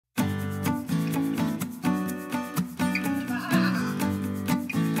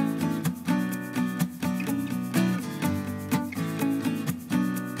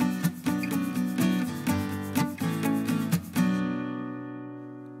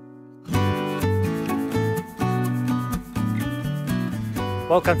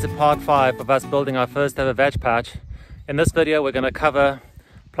Welcome to part 5 of us building our first ever veg patch. In this video we're going to cover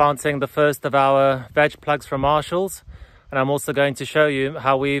planting the first of our veg plugs from Marshalls, and I'm also going to show you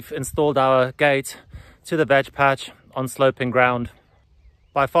how we've installed our gate to the veg patch on sloping ground.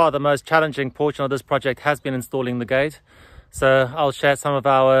 By far the most challenging portion of this project has been installing the gate, so I'll share some of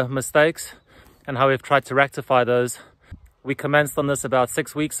our mistakes and how we've tried to rectify those. We commenced on this about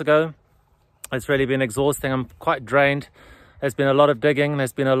 6 weeks ago. It's really been exhausting. I'm quite drained. There's been a lot of digging,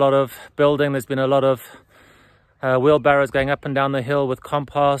 there's been a lot of building, there's been a lot of wheelbarrows going up and down the hill with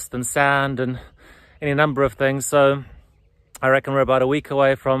compost and sand and any number of things. So I reckon we're about a week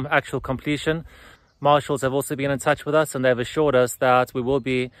away from actual completion. Marshalls have also been in touch with us and they've assured us that we will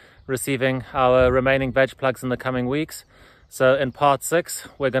be receiving our remaining veg plugs in the coming weeks. So in part 6,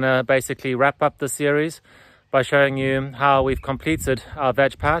 we're going to basically wrap up the series by showing you how we've completed our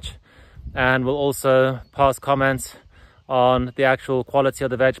veg patch, and we'll also pass comments on the actual quality of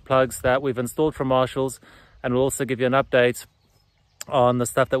the veg plugs that we've installed from Marshalls, and we'll also give you an update on the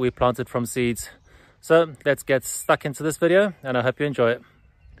stuff that we planted from seeds. So let's get stuck into this video and I hope you enjoy it.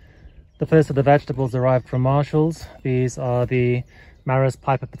 The first of the vegetables arrived from Marshalls. These are the Maris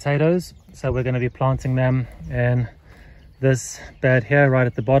Piper potatoes. So we're going to be planting them in this bed here right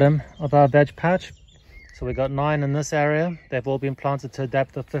at the bottom of our veg patch. So we got 9 in this area. They've all been planted to a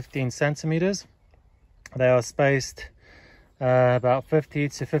depth of 15 centimeters. They are spaced about 50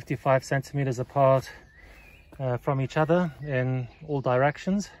 to 55 centimeters apart from each other in all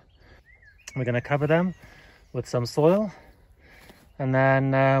directions. We're going to cover them with some soil, and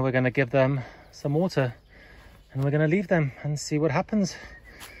then we're going to give them some water, and we're going to leave them and see what happens.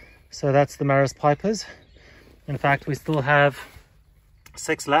 So that's the Maris Pipers. In fact, we still have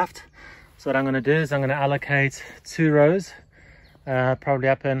 6 left. So what I'm going to do is I'm going to allocate 2 rows, probably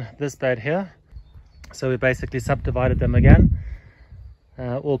up in this bed here. So we basically subdivided them again,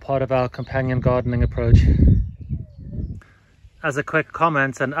 all part of our companion gardening approach. As a quick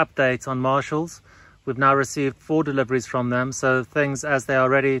comment and update on Marshalls, we've now received 4 deliveries from them. So things as they are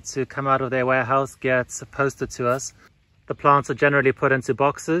ready to come out of their warehouse get posted to us. The plants are generally put into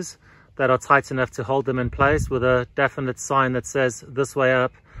boxes that are tight enough to hold them in place with a definite sign that says "this way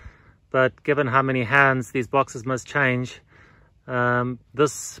up." But given how many hands these boxes must change,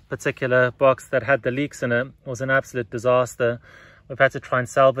 this particular box that had the leeks in it was an absolute disaster. We've had to try and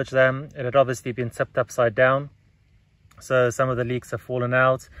salvage them. It had obviously been tipped upside down, so some of the leeks have fallen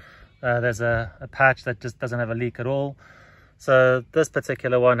out. There's a patch that just doesn't have a leek at all. So this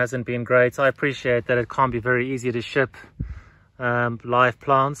particular one hasn't been great. I appreciate that it can't be very easy to ship live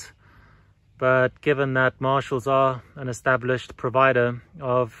plants, but given that Marshalls are an established provider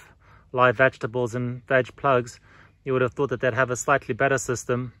of live vegetables and veg plugs, you would have thought that they'd have a slightly better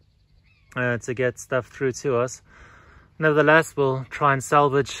system to get stuff through to us. Nevertheless, we'll try and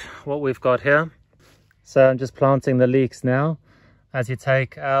salvage what we've got here. So I'm just planting the leeks now. As you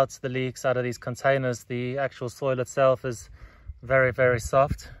take out the leeks out of these containers, the actual soil itself is very, very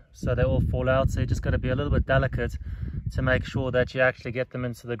soft, so they all fall out. So you just got to be a little bit delicate to make sure that you actually get them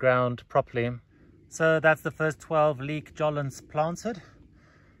into the ground properly. So that's the first 12 leek jollens planted.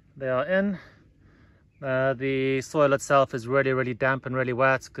 They are in. The soil itself is really, really damp and really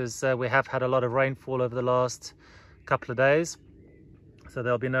wet because we have had a lot of rainfall over the last couple of days. So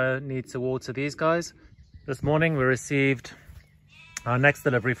there'll be no need to water these guys. This morning we received our next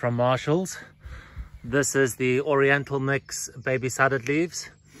delivery from Marshalls. This is the Oriental Mix baby salad leaves.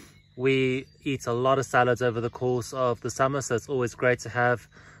 We eat a lot of salads over the course of the summer, so it's always great to have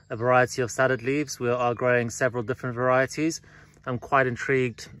a variety of salad leaves. We are growing several different varieties. I'm quite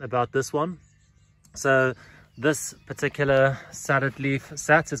intrigued about this one. So this particular salad leaf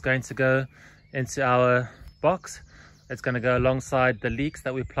set is going to go into our box. It's going to go alongside the leeks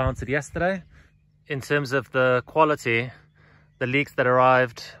that we planted yesterday. In terms of the quality, the leeks that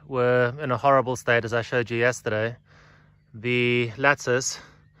arrived were in a horrible state, as I showed you yesterday. The lettuce,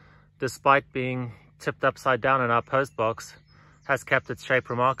 despite being tipped upside down in our post box, has kept its shape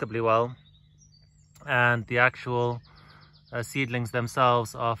remarkably well. And the actual seedlings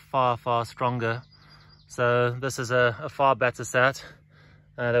themselves are far, far stronger. So this is a far better set.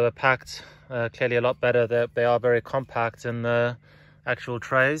 They were packed clearly a lot better. They are very compact in the actual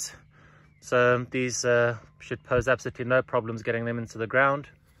trays. So these should pose absolutely no problems getting them into the ground.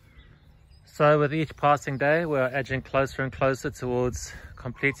 So with each passing day, we're edging closer and closer towards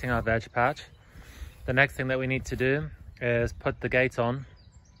completing our veg patch. The next thing that we need to do is put the gate on.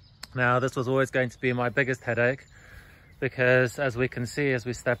 Now this was always going to be my biggest headache, because as we can see, as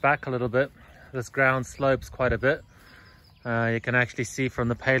we step back a little bit, this ground slopes quite a bit. You can actually see from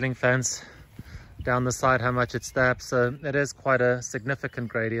the paling fence down the side how much it steps, so it is quite a significant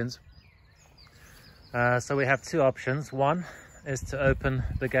gradient. So we have two options. One is to open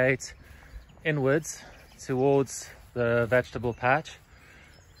the gate inwards towards the vegetable patch.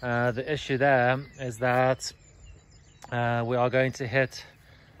 The issue there is that we are going to hit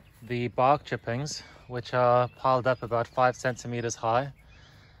the bark chippings, which are piled up about 5 centimeters high.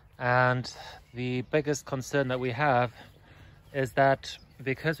 And the biggest concern that we have is that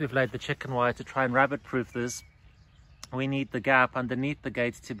because we've laid the chicken wire to try and rabbit proof this, we need the gap underneath the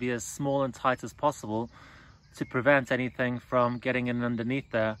gate to be as small and tight as possible to prevent anything from getting in underneath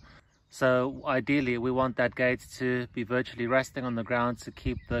there. So ideally we want that gate to be virtually resting on the ground to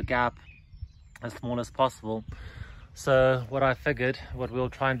keep the gap as small as possible. So what I figured, what we'll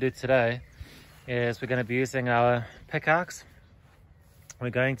try and do today, is we're going to be using our pickaxe.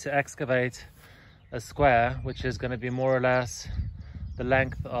 We're going to excavate a square which is going to be more or less the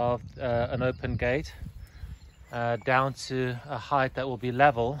length of an open gate, down to a height that will be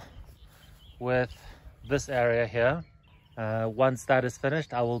level with this area here. Once that is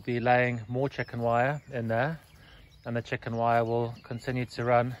finished, I will be laying more chicken wire in there, and the chicken wire will continue to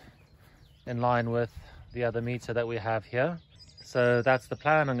run in line with the other meter that we have here. So that's the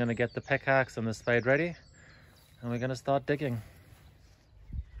plan. I'm going to get the pickaxe and the spade ready, and we're going to start digging.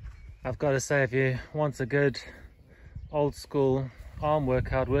 I've got to say, if you want a good old school arm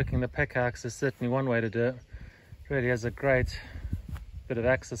workout, working the pickaxe is certainly one way to do it. It really is a great bit of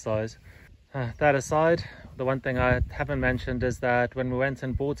exercise. That aside, the one thing I haven't mentioned is that when we went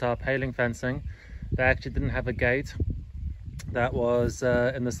and bought our paling fencing, they actually didn't have a gate that was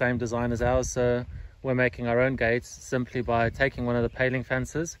in the same design as ours. So we're making our own gates simply by taking one of the paling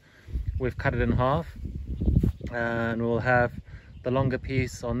fences. We've cut it in half, and we'll have the longer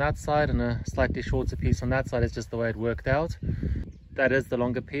piece on that side and a slightly shorter piece on that side. Is just the way it worked out. That is the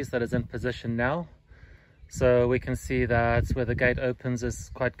longer piece that is in position now. So we can see that where the gate opens is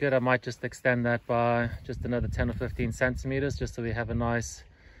quite good. I might just extend that by just another 10 or 15 centimeters, just so we have a nice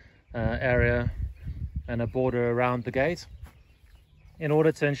area and a border around the gate. In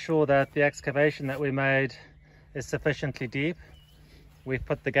order to ensure that the excavation that we made is sufficiently deep, we've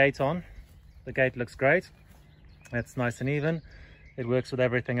put the gate on. The gate looks great. It's nice and even. It works with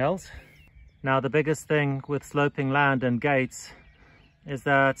everything else. Now, the biggest thing with sloping land and gates is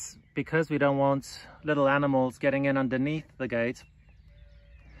that because we don't want little animals getting in underneath the gate,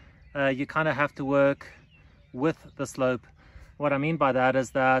 you kind of have to work with the slope. What I mean by that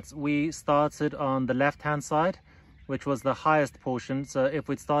is that we started on the left-hand side, which was the highest portion. So if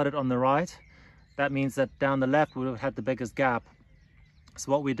we'd started on the right, that means that down the left we would have had the biggest gap.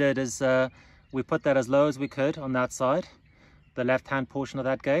 So what we did is we put that as low as we could on that side, the left-hand portion of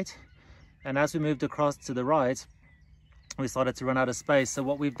that gate. And as we moved across to the right, we started to run out of space. So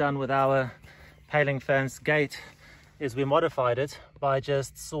what we've done with our paling fence gate is we modified it by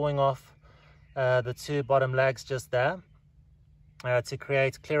just sawing off the two bottom legs just there to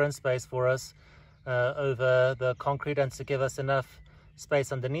create clearance space for us over the concrete, and to give us enough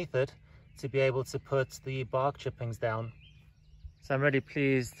space underneath it to be able to put the bark chippings down. So I'm really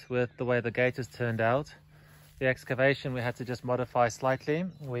pleased with the way the gate has turned out. The excavation we had to just modify slightly.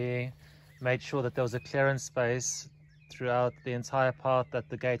 We made sure that there was a clearance space throughout the entire path that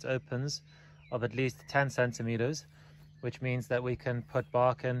the gate opens of at least 10 centimeters, which means that we can put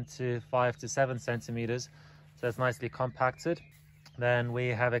bark into 5 to 7 centimeters. So it's nicely compacted. Then we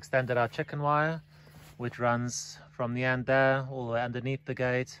have extended our chicken wire, which runs from the end there all the way underneath the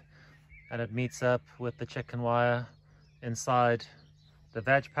gate, and it meets up with the chicken wire inside the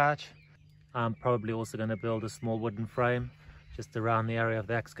veg patch. I'm probably also going to build a small wooden frame just around the area of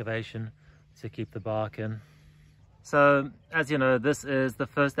the excavation to keep the bark in. So as you know, this is the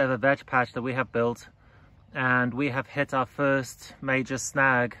first ever veg patch that we have built, and we have hit our first major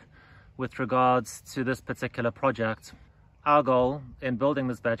snag with regards to this particular project. Our goal in building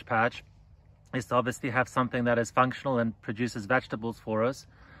this veg patch is to obviously have something that is functional and produces vegetables for us,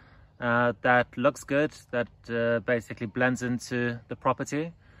 that looks good, that basically blends into the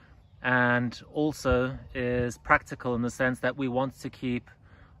property, and also is practical in the sense that we want to keep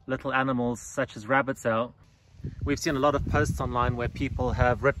little animals such as rabbits out. We've seen a lot of posts online where people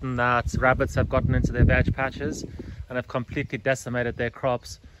have written that rabbits have gotten into their veg patches and have completely decimated their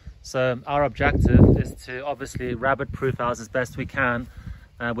crops. So our objective is to obviously rabbit proof ours as best we can,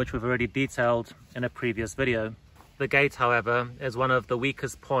 which we've already detailed in a previous video. The gate, however, is one of the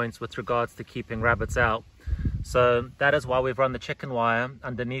weakest points with regards to keeping rabbits out. So that is why we've run the chicken wire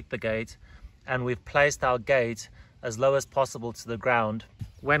underneath the gate, and we've placed our gate as low as possible to the ground.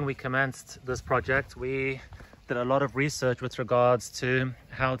 When we commenced this project, we did a lot of research with regards to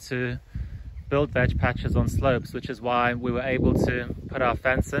how to build veg patches on slopes, which is why we were able to put our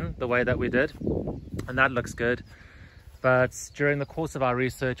fence in the way that we did, and that looks good. But during the course of our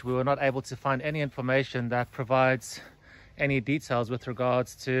research, we were not able to find any information that provides any details with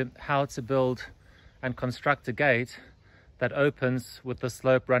regards to how to build and construct a gate that opens with the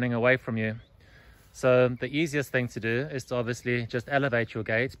slope running away from you. So the easiest thing to do is to obviously just elevate your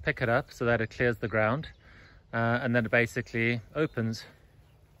gate, pick it up so that it clears the ground, and then it basically opens.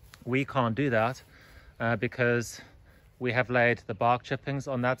 We can't do that because we have laid the bark chippings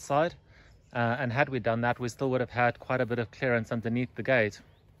on that side, and had we done that, we still would have had quite a bit of clearance underneath the gate.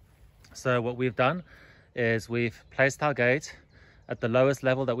 So what we've done is we've placed our gate at the lowest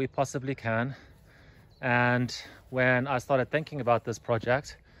level that we possibly can. And when I started thinking about this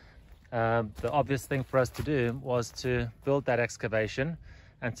project, the obvious thing for us to do was to build that excavation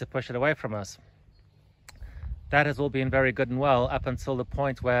and to push it away from us. That has all been very good and well up until the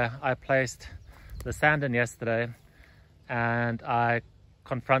point where I placed the sand in yesterday and I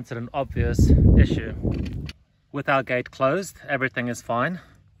confronted an obvious issue. With our gate closed, everything is fine.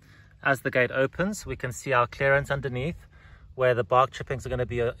 As the gate opens, we can see our clearance underneath where the bark chippings are going to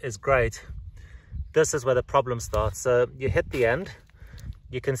be is great. This is where the problem starts. So you hit the end,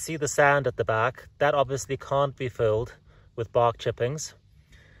 you can see the sand at the back. That obviously can't be filled with bark chippings.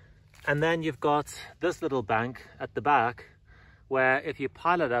 And then you've got this little bank at the back where if you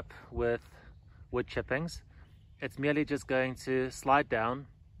pile it up with wood chippings, it's merely just going to slide down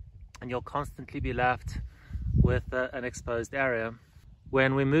and you'll constantly be left with an exposed area.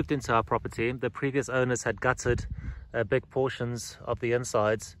 When we moved into our property, the previous owners had gutted big portions of the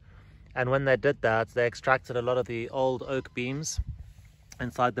insides. And when they did that, they extracted a lot of the old oak beams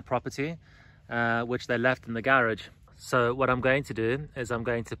inside the property, which they left in the garage. So what I'm going to do is I'm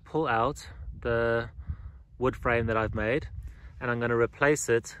going to pull out the wood frame that I've made and I'm going to replace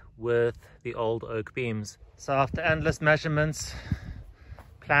it with the old oak beams. So after endless measurements,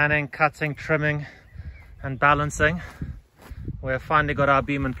 planning, cutting, trimming and balancing, we've finally got our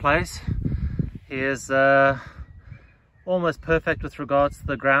beam in place. He is almost perfect with regards to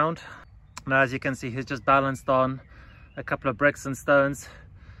the ground. Now, as you can see, he's just balanced on a couple of bricks and stones,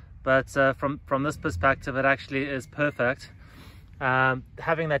 but from this perspective it actually is perfect.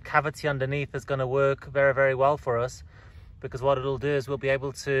 Having that cavity underneath is going to work very, very well for us, because what it'll do is we'll be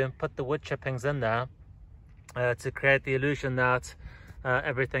able to put the wood chippings in there to create the illusion that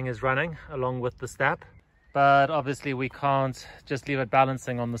everything is running along with the step. But obviously we can't just leave it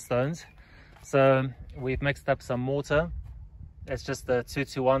balancing on the stones, so we've mixed up some mortar. It's just a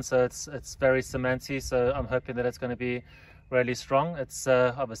 2-to-1, so it's very cementy, so I'm hoping that it's going to be really strong. It's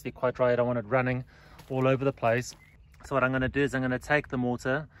obviously quite dry. I don't want it running all over the place. So what I'm going to do is I'm going to take the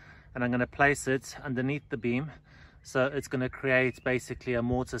mortar and I'm going to place it underneath the beam, so it's going to create basically a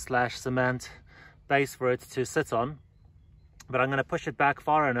mortar slash cement base for it to sit on. But I'm going to push it back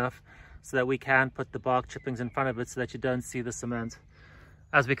far enough so that we can put the bark chippings in front of it so that you don't see the cement.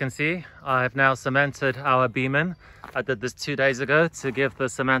 As we can see, I've now cemented our beam in. I did this 2 days ago to give the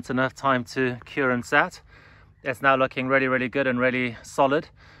cement enough time to cure and set. It's now looking really, really good and really solid.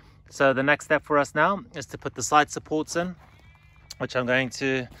 So the next step for us now is to put the side supports in, which I'm going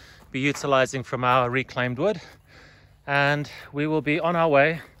to be utilizing from our reclaimed wood. And we will be on our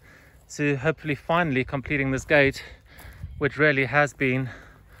way to hopefully finally completing this gate, which really has been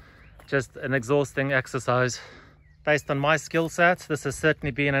just an exhausting exercise. Based on my skill set, this has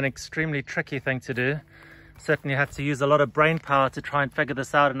certainly been an extremely tricky thing to do. Certainly had to use a lot of brain power to try and figure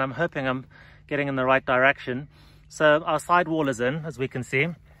this out, and I'm hoping I'm getting in the right direction. So our side wall is in, as we can see.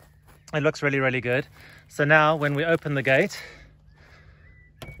 It looks really, really good. So now when we open the gate,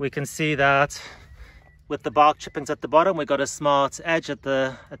 we can see that with the bark chippings at the bottom, we've got a smart edge at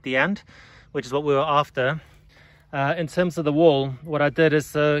the end, which is what we were after. In terms of the wall, what I did is,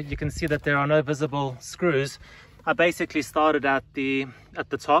 so you can see that there are no visible screws. I basically started at the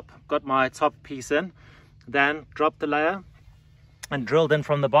top, got my top piece in, then dropped the layer and drilled in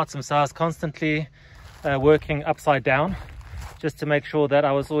from the bottom. So I was constantly working upside down just to make sure that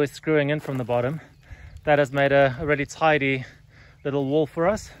I was always screwing in from the bottom. That has made a really tidy little wall for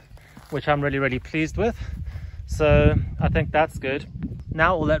us, which I'm really, really pleased with. So I think that's good.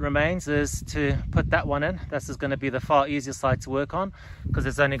 Now all that remains is to put that one in. This is going to be the far easier side to work on, because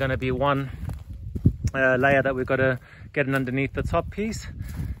there's only going to be one layer that we've got to get in underneath the top piece.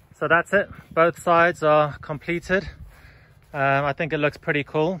 So that's it. Both sides are completed. I think it looks pretty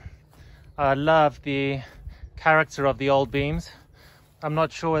cool. I love the character of the old beams. I'm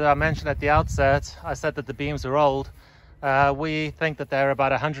not sure whether I mentioned at the outset, I said that the beams are old. We think that they're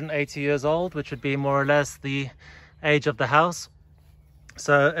about 180 years old, which would be more or less the age of the house.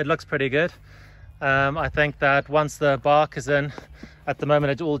 So it looks pretty good. I think that once the bark is in, at the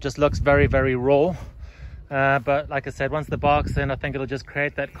moment it all just looks very, very raw. But like I said, once the bark's in, I think it'll just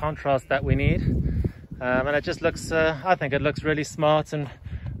create that contrast that we need. And it just looks, I think it looks really smart and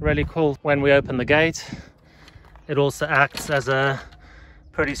really cool. When we open the gate, it also acts as a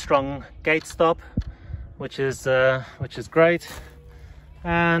pretty strong gate stop, which is great.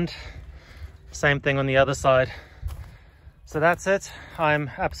 And same thing on the other side. So that's it.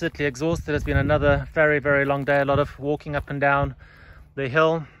 I'm absolutely exhausted. It's been another very, very long day. A lot of walking up and down the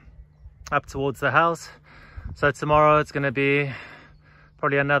hill up towards the house. So tomorrow it's going to be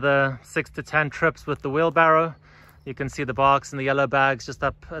probably another 6 to 10 trips with the wheelbarrow. You can see the barks and the yellow bags just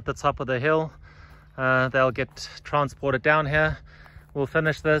up at the top of the hill. They'll get transported down here. We'll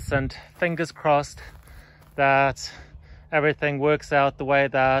finish this, and fingers crossed that everything works out the way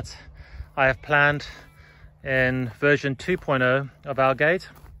that I have planned in version 2.0 of our gate.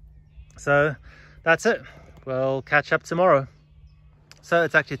 So that's it. We'll catch up tomorrow. So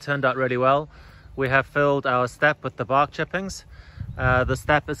it's actually turned out really well. We have filled our step with the bark chippings. The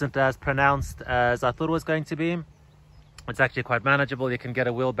step isn't as pronounced as I thought it was going to be. It's actually quite manageable. You can get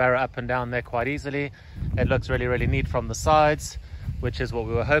a wheelbarrow up and down there quite easily. It looks really, really neat from the sides, which is what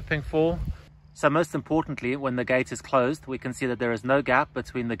we were hoping for. So most importantly, when the gate is closed, we can see that there is no gap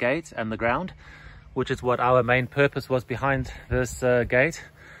between the gate and the ground, which is what our main purpose was behind this gate.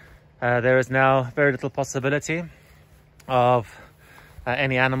 There is now very little possibility of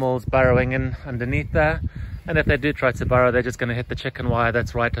any animals burrowing in underneath there. And if they do try to burrow, they're just going to hit the chicken wire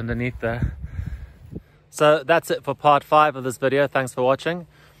that's right underneath there. So that's it for part 5 of this video. Thanks for watching.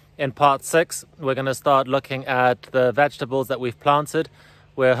 In part 6, we're going to start looking at the vegetables that we've planted.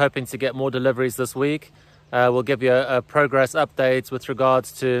 We're hoping to get more deliveries this week. We'll give you a progress update with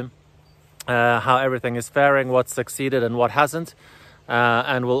regards to how everything is faring, what's succeeded and what hasn't.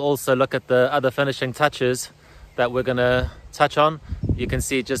 And we'll also look at the other finishing touches that we're going to touch on. You can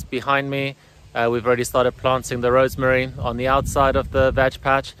see just behind me, we've already started planting the rosemary on the outside of the veg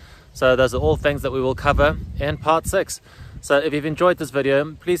patch. So those are all things that we will cover in part 6. So if you've enjoyed this video,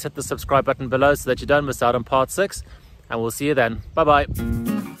 please hit the subscribe button below so that you don't miss out on part 6. And we'll see you then. Bye-bye.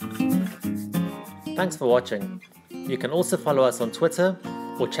 Thanks for watching. You can also follow us on Twitter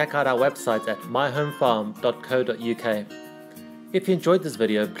or check out our website at myhomefarm.co.uk. If you enjoyed this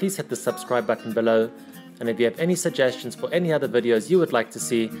video, please hit the subscribe button below. And if you have any suggestions for any other videos you would like to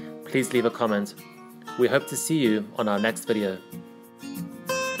see, please leave a comment. We hope to see you on our next video.